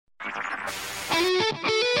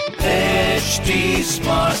HT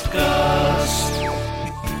Smartcast.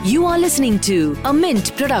 You are listening to a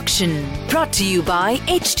Mint production brought to you by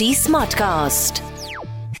HT Smartcast.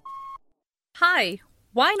 Hi,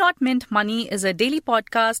 Why Not Mint Money is a daily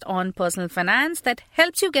podcast on personal finance that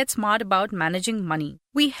helps you get smart about managing money.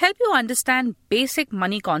 We help you understand basic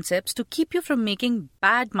money concepts to keep you from making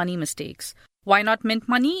bad money mistakes. Why Not Mint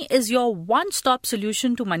Money is your one-stop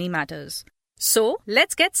solution to money matters. So,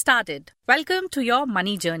 let's get started. Welcome to your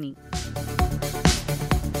money journey.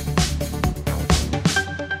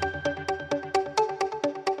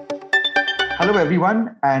 Hello,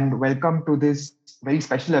 everyone, and welcome to this very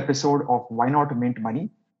special episode of Why Not Mint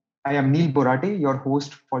Money. I am Neil Borate, your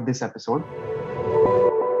host for this episode.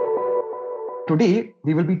 Today,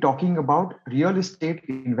 we will be talking about real estate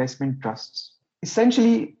investment trusts.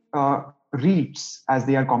 Essentially, REITs, as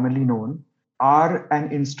they are commonly known, are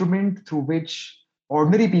an instrument through which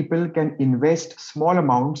ordinary people can invest small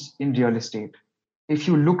amounts in real estate. If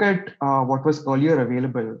you look at what was earlier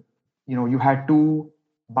available, you had to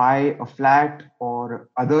buy a flat or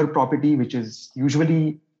other property, which is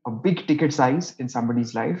usually a big ticket size in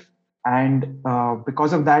somebody's life. And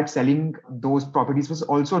because of that, selling those properties was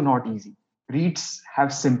also not easy. REITs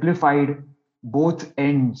have simplified both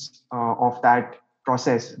ends of that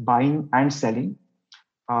process, buying and selling.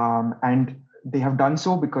 And they have done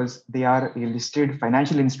so because they are a listed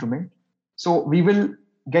financial instrument. So we will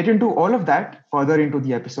get into all of that further into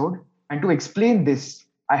the episode. And to explain this,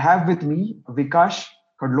 I have with me Vikash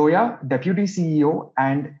Khadloya, Deputy CEO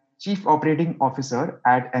and Chief Operating Officer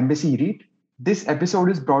at Embassy REIT. This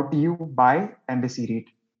episode is brought to you by Embassy REIT.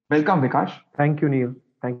 Welcome, Vikash. Thank you, Neil.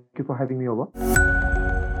 Thank you for having me over.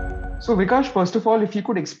 So, Vikash, first of all, if you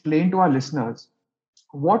could explain to our listeners,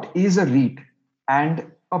 what is a REIT and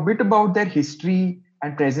a bit about their history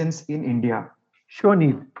and presence in India? Sure,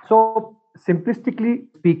 Neil. So, simplistically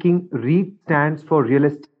speaking, REIT stands for Real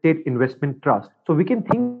Estate Investment Trust. So, we can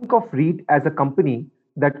think of REIT as a company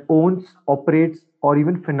that owns, operates, or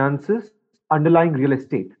even finances underlying real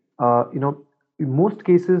estate. In most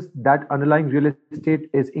cases, that underlying real estate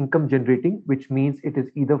is income generating, which means it is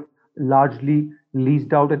either largely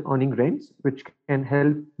leased out and earning rents, which can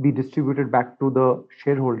help be distributed back to the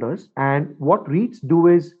shareholders. And what REITs do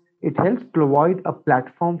is it helps provide a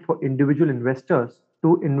platform for individual investors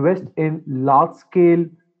to invest in large scale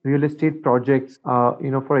real estate projects.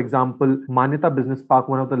 For example, Manyata Business Park,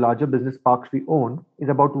 one of the larger business parks we own, is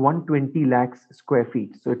about 120 lakhs square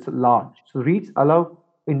feet. So it's large. So REITs allow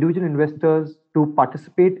individual investors to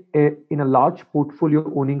participate in a large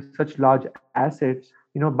portfolio owning such large assets,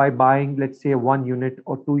 by buying, let's say, a 1 unit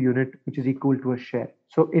or 2 unit, which is equal to a share.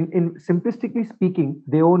 So in simplistically speaking,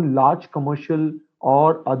 they own large commercial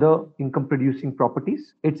or other income producing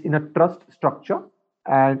properties. It's in a trust structure,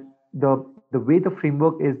 and the way the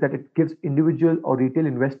framework is that it gives individual or retail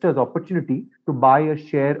investors opportunity to buy a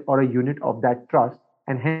share or a unit of that trust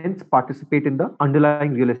and hence participate in the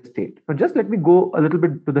underlying real estate. Now, just let me go a little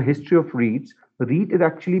bit to the history of REITs. REIT has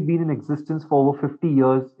actually been in existence for over 50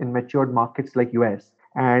 years in matured markets like US.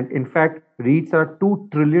 And in fact, REITs are a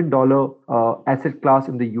 $2 trillion asset class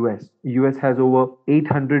in the US. US has over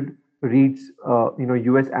 800 REITs,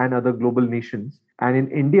 US and other global nations. And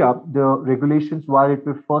in India, the regulations, while it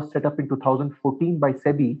was first set up in 2014 by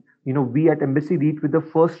SEBI, we at Embassy REIT were the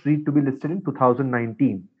first REIT to be listed in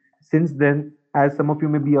 2019. Since then, as some of you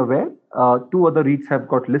may be aware, 2 other REITs have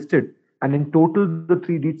got listed. And in total, the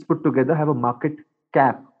 3 REITs put together have a market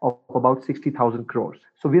cap of about 60,000 crores.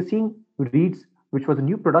 So we are seeing REITs, which was a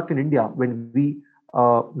new product in India when we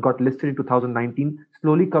got listed in 2019,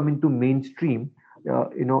 slowly come into mainstream,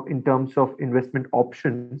 in terms of investment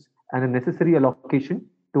options and a necessary allocation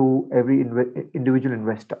to every individual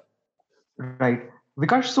investor. Right.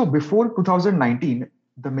 Vikash, so before 2019,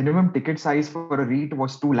 the minimum ticket size for a REIT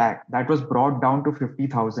was 2 lakh. That was brought down to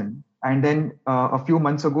 50,000. And then a few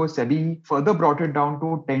months ago, SEBI further brought it down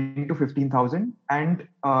to 10 to 15,000. And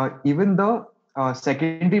even the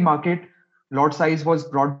secondary market lot size was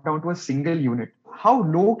brought down to a single unit. How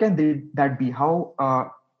low can that be? How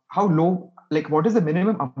low, what is the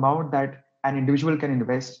minimum amount that an individual can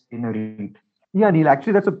invest in a REIT? Yeah, Neil,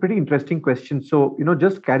 actually, that's a pretty interesting question. So,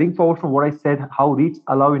 just carrying forward from what I said, how REITs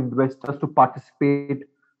allow investors to participate,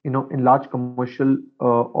 in large commercial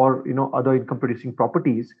or, other income producing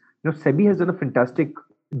properties. SEBI has done a fantastic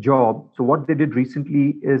job. So what they did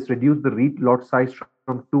recently is reduce the REIT lot size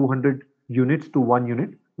from 200 units to 1 unit,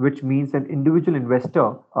 which means an individual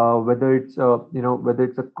investor, whether it's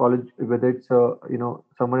a college, whether it's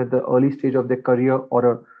someone at the early stage of their career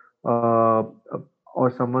or or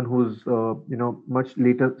someone who's much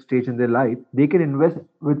later stage in their life, they can invest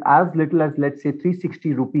with as little as, let's say,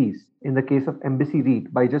 360 rupees in the case of Embassy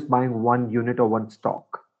REIT by just buying one unit or one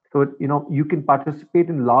stock. So you can participate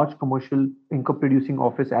in large commercial income producing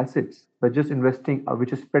office assets by just investing,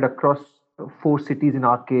 which is spread across four cities in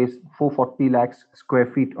our case, 440 lakhs square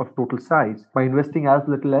feet of total size, by investing as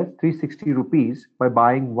little as 360 rupees by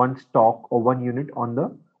buying one stock or one unit on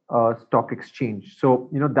the stock exchange. So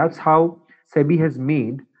that's how SEBI has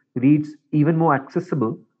made REITs even more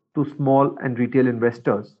accessible to small and retail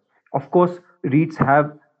investors. Of course, REITs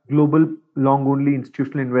have global long only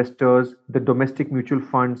institutional investors, the domestic mutual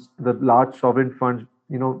funds, the large sovereign funds.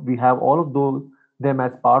 We have all of those them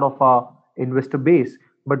as part of our investor base.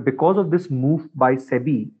 But because of this move by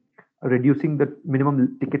SEBI, reducing the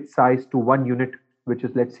minimum ticket size to one unit, which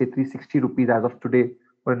is, let's say, 360 rupees as of today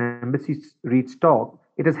for an Embassy REIT stock,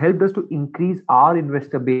 it has helped us to increase our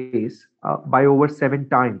investor base by over 7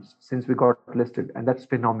 times since we got listed. And that's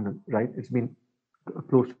phenomenal, right? It's been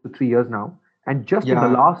close to 3 years now. And just in the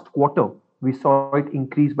last quarter, we saw it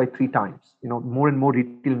increase by 3 times. More and more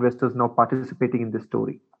retail investors now participating in this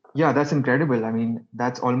story. Yeah, that's incredible. I mean,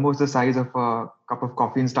 that's almost the size of a cup of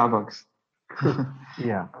coffee in Starbucks.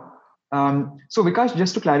 Yeah. So Vikash,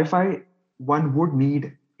 just to clarify, one would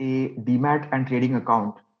need a demat and trading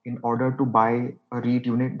account in order to buy a REIT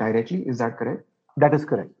unit directly. Is that correct? That is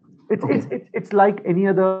correct. It's like any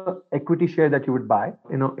other equity share that you would buy.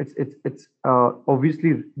 It's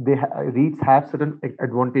obviously REITs have certain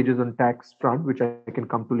advantages on tax front, which I can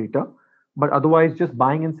come to later. But otherwise, just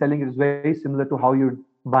buying and selling is very similar to how you'd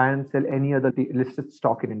buy and sell any other listed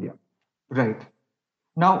stock in India. Right.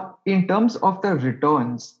 Now, in terms of the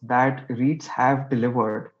returns that REITs have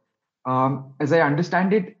delivered, as I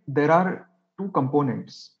understand it, there are 2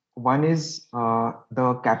 components. One is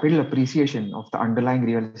the capital appreciation of the underlying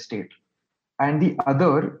real estate, and the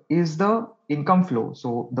other is the income flow.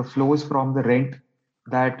 So the flows from the rent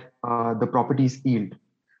that the properties yield.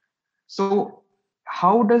 So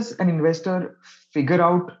how does an investor figure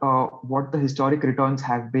out what the historic returns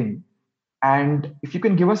have been? And if you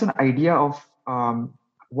can give us an idea of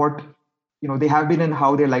what they have been and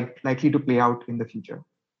how they're likely to play out in the future.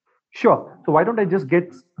 Sure. So why don't I just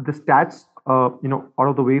get the stats out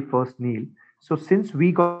of the way first, Neil. So since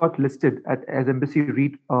we got listed as Embassy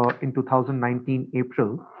REIT in 2019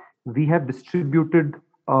 April, we have distributed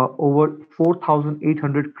over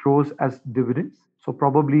 4,800 crores as dividends. So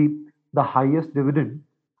probably the highest dividend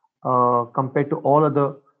compared to all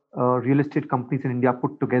other real estate companies in India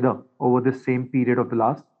put together over the same period of the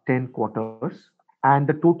last 10 quarters. And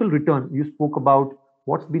the total return, you spoke about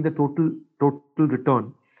what's been the total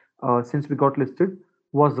return since we got listed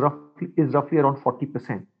is roughly around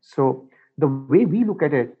 40%. So the way we look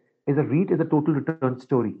at it is a REIT is a total return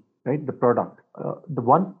story, right? The product. The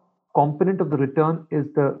one component of the return is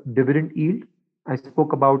the dividend yield. I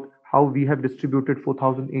spoke about how we have distributed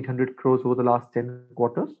 4,800 crores over the last 10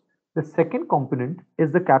 quarters. The second component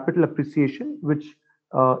is the capital appreciation, which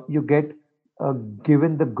you get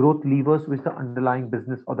given the growth levers which the underlying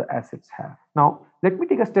business or the assets have. Now, let me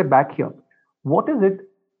take a step back here. What is it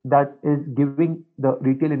that is giving the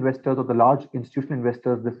retail investors or the large institutional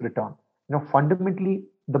investors this return? Fundamentally,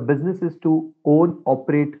 the business is to own,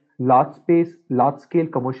 operate large scale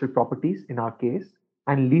commercial properties in our case,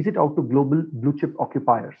 and lease it out to global blue chip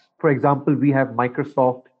occupiers. For example, we have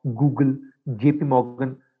Microsoft, Google, JP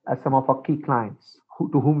Morgan as some of our key clients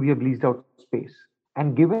to whom we have leased out space.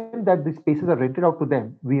 And given that the spaces are rented out to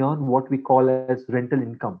them, we earn what we call as rental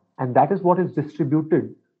income. And that is what is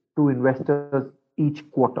distributed to investors each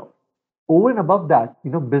quarter. Over and above that,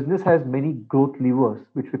 business has many growth levers,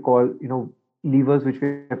 which we call, levers which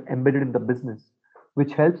we have embedded in the business,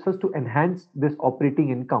 which helps us to enhance this operating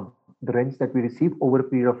income, the rents that we receive over a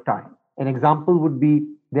period of time. An example would be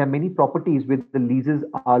there are many properties where the leases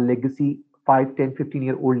are legacy 5, 10,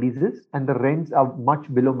 15-year-old leases, and the rents are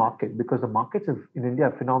much below market because the markets in India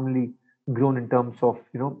have phenomenally grown in terms of,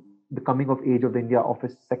 the coming of age of the India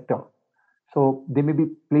office sector. So there may be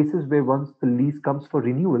places where once the lease comes for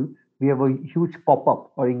renewal, we have a huge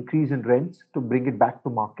pop-up or increase in rents to bring it back to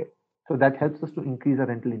market. So that helps us to increase our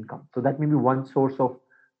rental income. So that may be one source of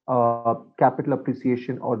capital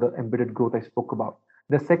appreciation or the embedded growth I spoke about.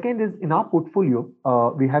 The second is in our portfolio,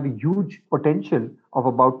 we have a huge potential of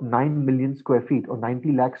about 9 million square feet or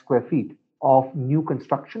 90 lakh square feet of new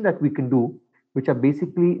construction that we can do, which are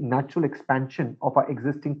basically natural expansion of our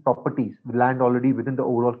existing properties with land already within the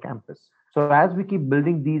overall campus. So as we keep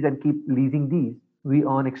building these and keep leasing these, we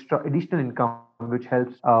earn additional income, which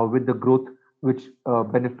helps with the growth, which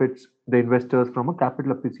benefits the investors from a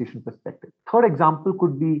capital appreciation perspective. Third example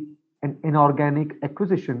could be an inorganic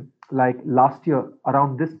acquisition. Like last year,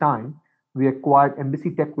 around this time, we acquired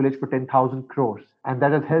Embassy Tech Village for 10,000 crores. And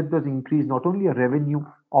that has helped us increase not only our revenue,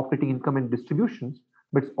 operating income, and distributions,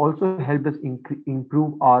 but it's also helped us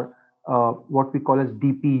improve our what we call as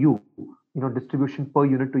DPU, distribution per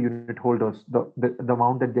unit to unit holders, the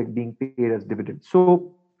amount that they're being paid as dividends.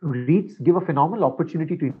 So REITs give a phenomenal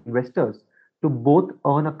opportunity to investors to both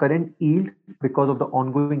earn a current yield because of the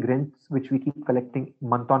ongoing rents which we keep collecting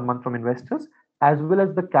month on month from investors, as well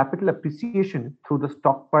as the capital appreciation through the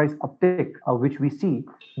stock price uptick, which we see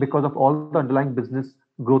because of all the underlying business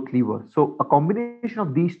growth levers. So a combination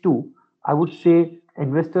of these two, I would say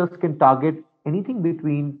investors can target anything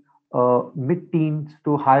between mid-teens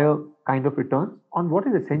to higher kind of returns on what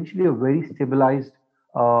is essentially a very stabilized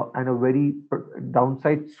and a very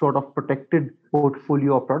downside sort of protected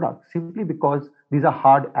portfolio of products, simply because these are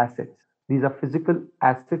hard assets. These are physical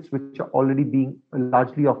assets which are already being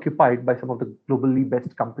largely occupied by some of the globally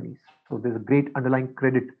best companies. So there's a great underlying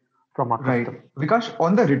credit from our customers. Vikash,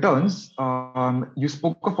 on the returns, you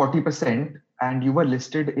spoke of 40% and you were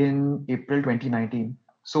listed in April 2019.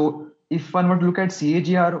 So if one were to look at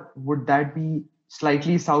CAGR, would that be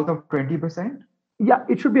slightly south of 20%? Yeah,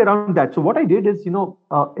 it should be around that. So what I did is, in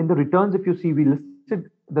the returns, if you see, we listed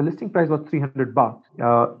the listing price was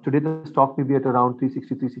 $300. Today, the stock may be at around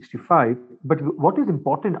 360, 365. But what is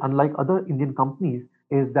important, unlike other Indian companies,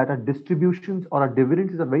 is that our distributions or our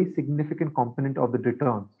dividends is a very significant component of the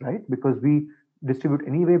returns, right? Because we distribute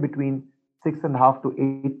anywhere between 6.5% to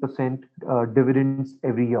 8% dividends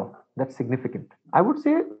every year. That's significant. I would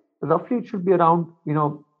say roughly it should be around,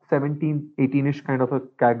 17, 18-ish kind of a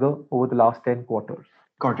CAGR over the last 10 quarters.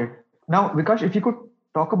 Got it. Now, Vikash, if you could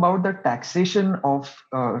talk about the taxation of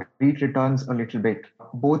REIT returns a little bit,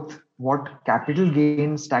 both what capital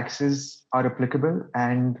gains taxes are applicable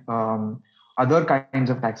and other kinds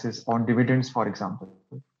of taxes on dividends, for example.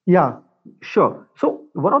 Yeah, sure. So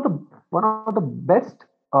one of the best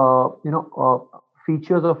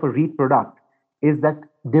features of a REIT product is that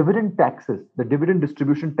dividend taxes, the dividend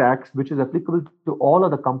distribution tax, which is applicable to all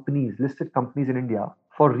other companies, listed companies in India.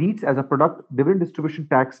 For REITs as a product, dividend distribution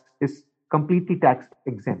tax is completely tax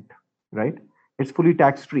exempt, right? It's fully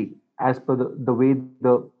tax free as per the way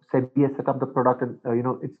the SEBI has set up the product, and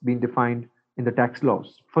it's been defined in the tax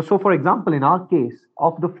laws. For example, in our case,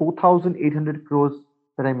 of the 4,800 crores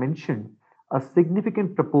that I mentioned, a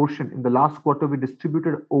significant proportion in the last quarter, we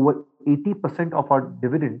distributed over 80% of our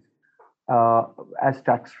dividends as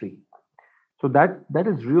tax free. So that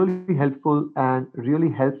is really helpful and really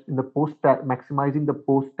helps in the maximizing the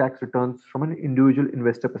post-tax returns from an individual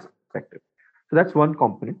investor perspective. So that's one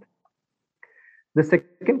component. The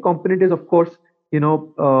second component is, of course,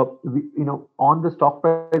 on the stock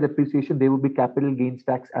price appreciation, there will be capital gains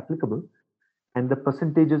tax applicable, and the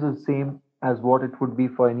percentages are the same as what it would be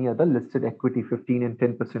for any other listed equity, 15 and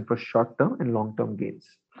 10% for short-term and long-term gains.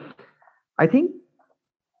 I think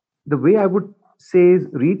the way I would say is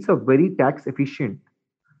REITs are very tax efficient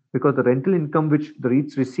because the rental income which the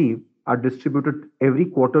REITs receive are distributed every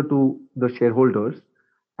quarter to the shareholders,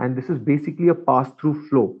 and this is basically a pass-through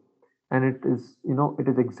flow, and it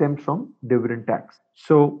is exempt from dividend tax.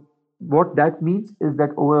 So what that means is that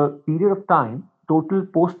over a period of time, total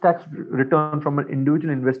post-tax return from an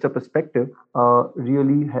individual investor perspective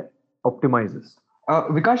really optimizes.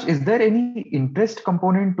 Vikash, is there any interest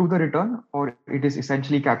component to the return, or it is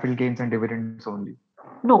essentially capital gains and dividends only?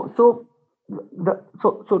 No. So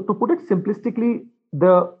to put it simplistically,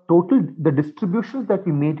 the distributions that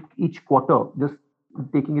we made each quarter, just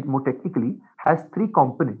taking it more technically, has three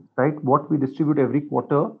components, right? What we distribute every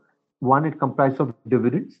quarter. One, it comprises of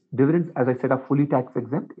dividends. Dividends, as I said, are fully tax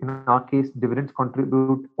exempt. In our case, dividends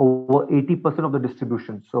contribute over 80% of the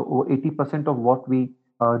distribution. So over 80% of what we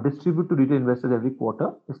distribute to retail investors every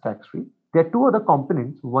quarter is tax-free. There are two other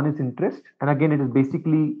components. One is interest. And again, it is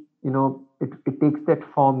basically, it takes that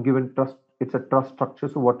form given trust. It's a trust structure.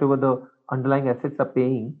 So whatever the underlying assets are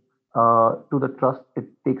paying to the trust, it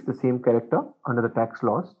takes the same character under the tax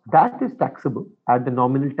laws. That is taxable at the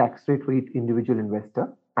nominal tax rate for each individual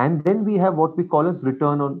investor. And then we have what we call as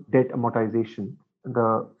return on debt amortization.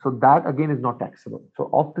 So that again is not taxable. So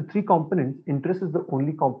of the three components, interest is the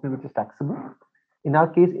only component which is taxable. In our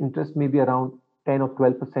case, interest may be around 10 or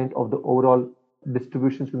 12% of the overall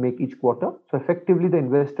distributions we make each quarter. So effectively, the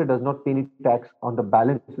investor does not pay any tax on the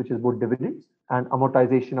balance, which is both dividends and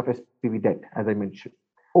amortization of SPV debt, as I mentioned.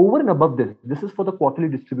 Over and above this is for the quarterly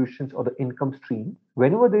distributions or the income stream.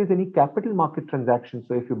 Whenever there is any capital market transaction,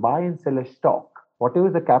 so if you buy and sell a stock, whatever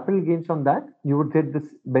is the capital gains on that, you would get this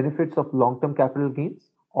benefits of long-term capital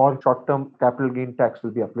gains or short-term capital gain tax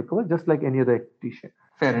will be applicable, just like any other equity share.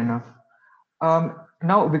 Fair enough.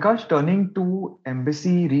 Now, Vikas, turning to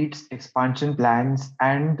Embassy REIT's expansion plans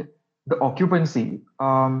and the occupancy,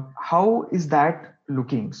 how is that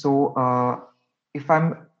looking? So, if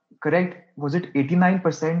I'm correct, was it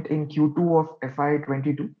 89% in Q2 of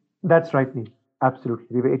FY22? That's right, Neil. Absolutely.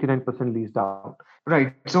 We were 89% leased out.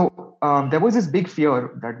 Right. So, there was this big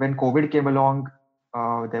fear that when COVID came along,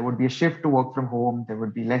 there would be a shift to work from home, there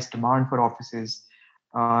would be less demand for offices.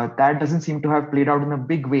 That doesn't seem to have played out in a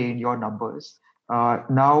big way in your numbers.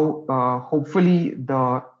 Now, hopefully,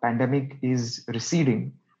 the pandemic is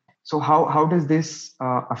receding. So, how does this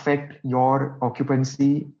affect your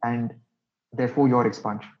occupancy and therefore your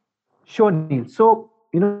expansion? Sure, Neil. So,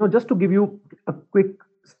 just to give you a quick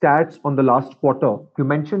stats on the last quarter, you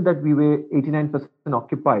mentioned that we were 89%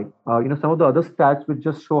 occupied. Some of the other stats which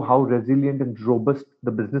just show how resilient and robust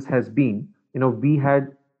the business has been. We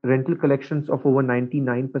had rental collections of over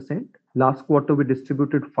 99%. Last quarter, we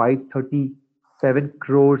distributed 537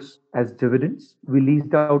 crores as dividends. We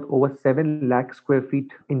leased out over 7 lakh square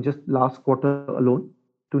feet in just last quarter alone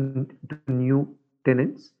to new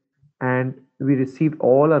tenants. And we received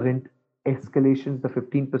all our rent escalations, the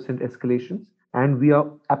 15% escalations. And we are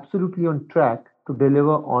absolutely on track to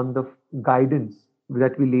deliver on the guidance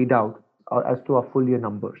that we laid out as to our full year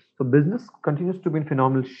numbers. So business continues to be in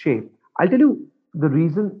phenomenal shape. I'll tell you the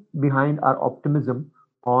reason behind our optimism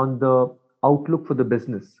on the outlook for the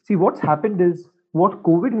business. See, what's happened is what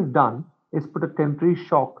COVID has done is put a temporary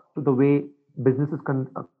shock to the way businesses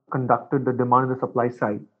conducted the demand and the supply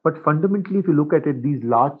side. But fundamentally, if you look at it, these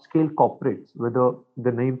large scale corporates, whether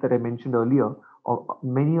the names that I mentioned earlier, or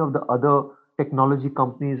many of the other technology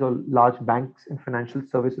companies or large banks and financial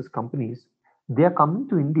services companies, they are coming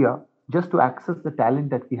to India just to access the talent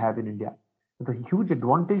that we have in India. The huge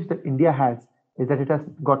advantage that India has is that it has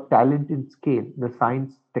got talent in scale, the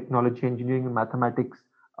science, technology, engineering, and mathematics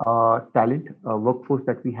talent workforce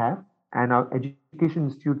that we have. And our education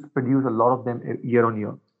institutes produce a lot of them year on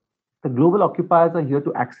year. The global occupiers are here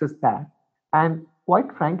to access that. And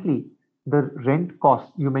quite frankly, the rent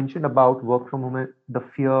cost you mentioned about work from home, the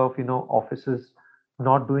fear of offices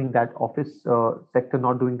not doing that, office sector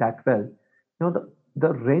not doing that well.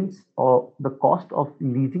 The rents or the cost of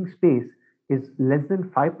leasing space is less than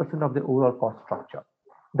 5% of the overall cost structure.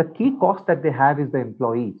 The key cost that they have is the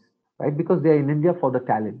employees, right? Because they're in India for the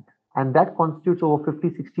talent, and that constitutes over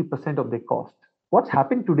 50-60% of their cost. What's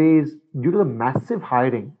happened today is due to the massive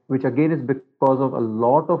hiring, which again is because of a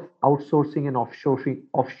lot of outsourcing and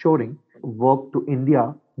offshoring work to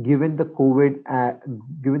India. Given the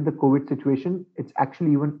COVID situation, it's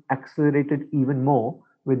actually even accelerated even more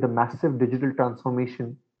with the massive digital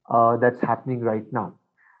transformation that's happening right now,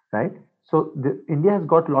 right? So India has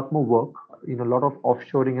got a lot more work, a lot of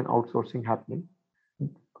offshoring and outsourcing happening.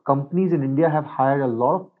 Companies in India have hired a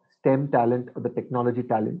lot of STEM talent, the technology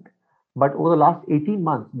talent. But over the last 18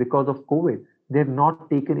 months, because of COVID, they have not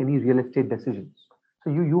taken any real estate decisions.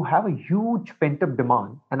 So you have a huge pent-up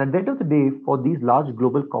demand. And at the end of the day, for these large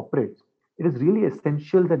global corporates, it is really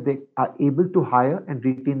essential that they are able to hire and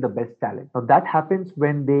retain the best talent. Now that happens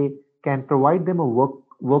when they can provide them a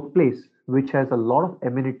workplace which has a lot of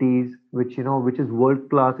amenities, which is world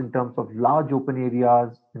class in terms of large open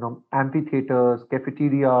areas, amphitheaters,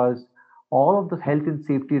 cafeterias, all of the health and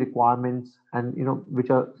safety requirements, and which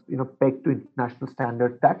are pegged to international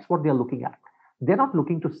standards. That's what they're looking at. They're not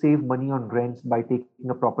looking to save money on rents by taking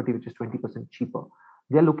a property which is 20% cheaper.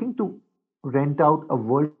 They're looking to rent out a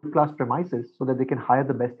world-class premises so that they can hire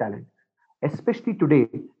the best talent, especially today,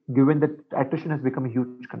 given that attrition has become a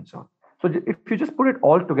huge concern. So if you just put it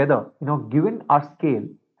all together, given our scale,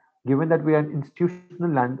 given that we are an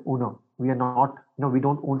institutional landowner, we are not, we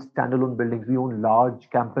don't own standalone buildings. We own large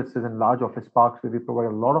campuses and large office parks where we provide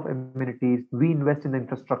a lot of amenities. We invest in the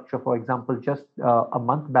infrastructure. For example, just a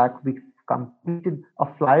month back, we completed a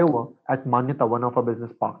flyover at Manyata, one of our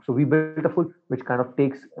business parks. So we built a full, which kind of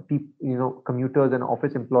takes commuters and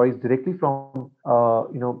office employees directly from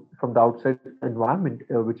the outside environment,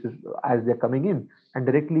 which is as they're coming in, and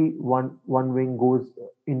directly one wing goes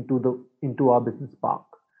into our business park.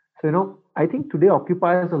 So I think today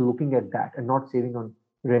occupiers are looking at that and not saving on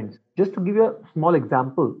rents. Just to give you a small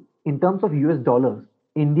example, in terms of US dollars,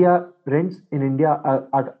 rents in India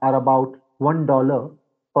are about $1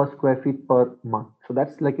 per square feet per month. So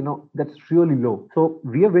that's that's really low. So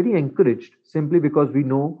we are very encouraged simply because we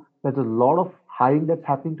know there's a lot of hiring that's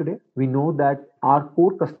happening today. We know that our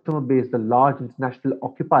core customer base, the large international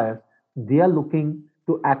occupiers, they are looking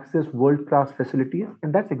to access world-class facilities,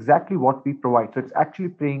 and that's exactly what we provide. So it's actually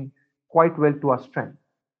playing quite well to our strength.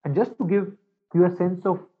 And just to give you a sense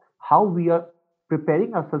of how we are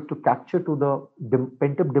preparing ourselves to capture to the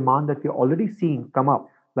pent-up demand that we're already seeing come up.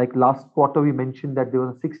 Like last quarter, we mentioned that there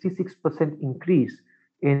was a 66% increase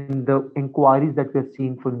in the inquiries that we're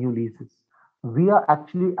seeing for new leases. We are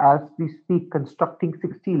actually, as we speak, constructing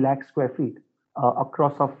 60 lakh square feet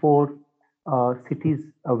across our 4 cities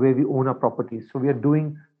where we own our properties. So we are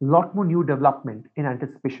doing a lot more new development in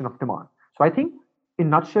anticipation of demand. So I think, in a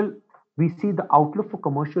nutshell, we see the outlook for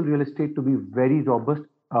commercial real estate to be very robust.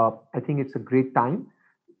 I think it's a great time.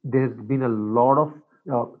 There's been a lot of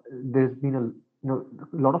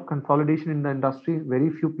lot of consolidation in the industry. Very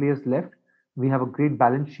few players left. We have a great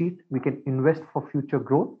balance sheet. We can invest for future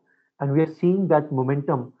growth, and we are seeing that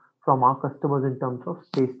momentum from our customers in terms of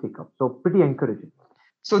space take up. So pretty encouraging.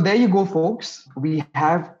 So there you go, folks. We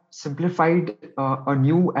have simplified a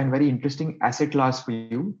new and very interesting asset class for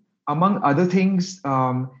you. Among other things,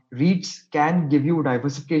 REITs can give you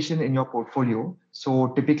diversification in your portfolio. So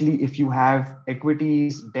typically, if you have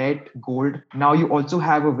equities, debt, gold, now you also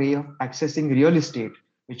have a way of accessing real estate,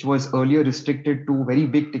 which was earlier restricted to very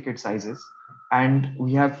big ticket sizes. And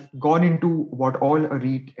we have gone into what all a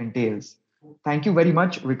REIT entails. Thank you very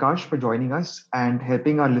much, Vikash, for joining us and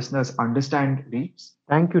helping our listeners understand REITs.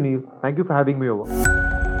 Thank you, Neil. Thank you for having me over.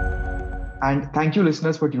 And thank you,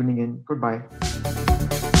 listeners, for tuning in. Goodbye.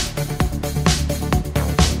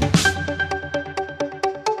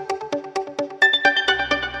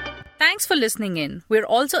 Thanks for listening in. We're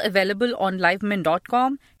also available on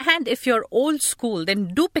livemint.com. And if you're old school,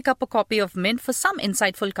 then do pick up a copy of Mint for some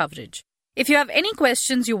insightful coverage. If you have any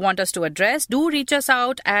questions you want us to address, do reach us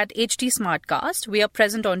out at HT Smartcast. We are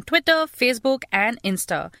present on Twitter, Facebook, and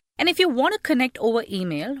Insta. And if you want to connect over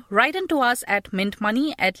email, write into us at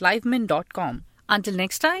mintmoney@livemint.com. Until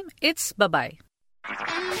next time, it's bye-bye.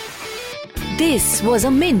 This was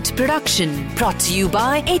a Mint production brought to you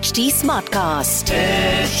by HT Smartcast.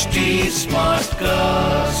 HT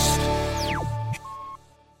Smartcast.